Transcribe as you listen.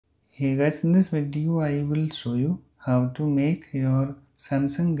Hey guys, in this video I will show you how to make your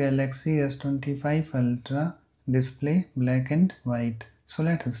Samsung Galaxy S25 Ultra display black and white. So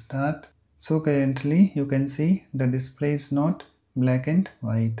let's start. So currently you can see the display is not black and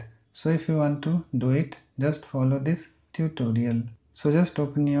white. So if you want to do it, just follow this tutorial. So just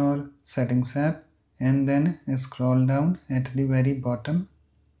open your settings app and then scroll down at the very bottom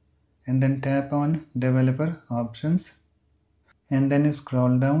and then tap on developer options and then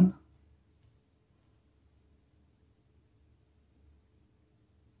scroll down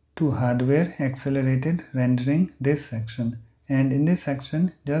to hardware accelerated rendering, this section, and in this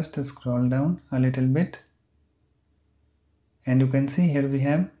section just scroll down a little bit and you can see here we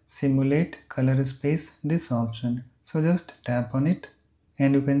have simulate color space, this option. So just tap on it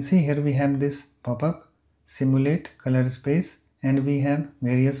and you can see here we have this pop-up simulate color space and we have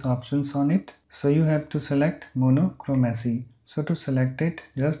various options on it. So you have to select monochromacy. So to select it,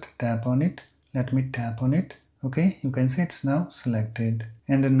 just tap on it. Let me tap on it. Okay, you can see it's now selected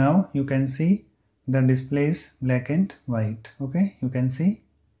and now you can see the display is black and white. Okay, you can see.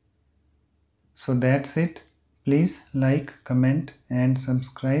 So that's it. Please like, comment and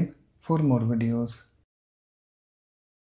subscribe for more videos.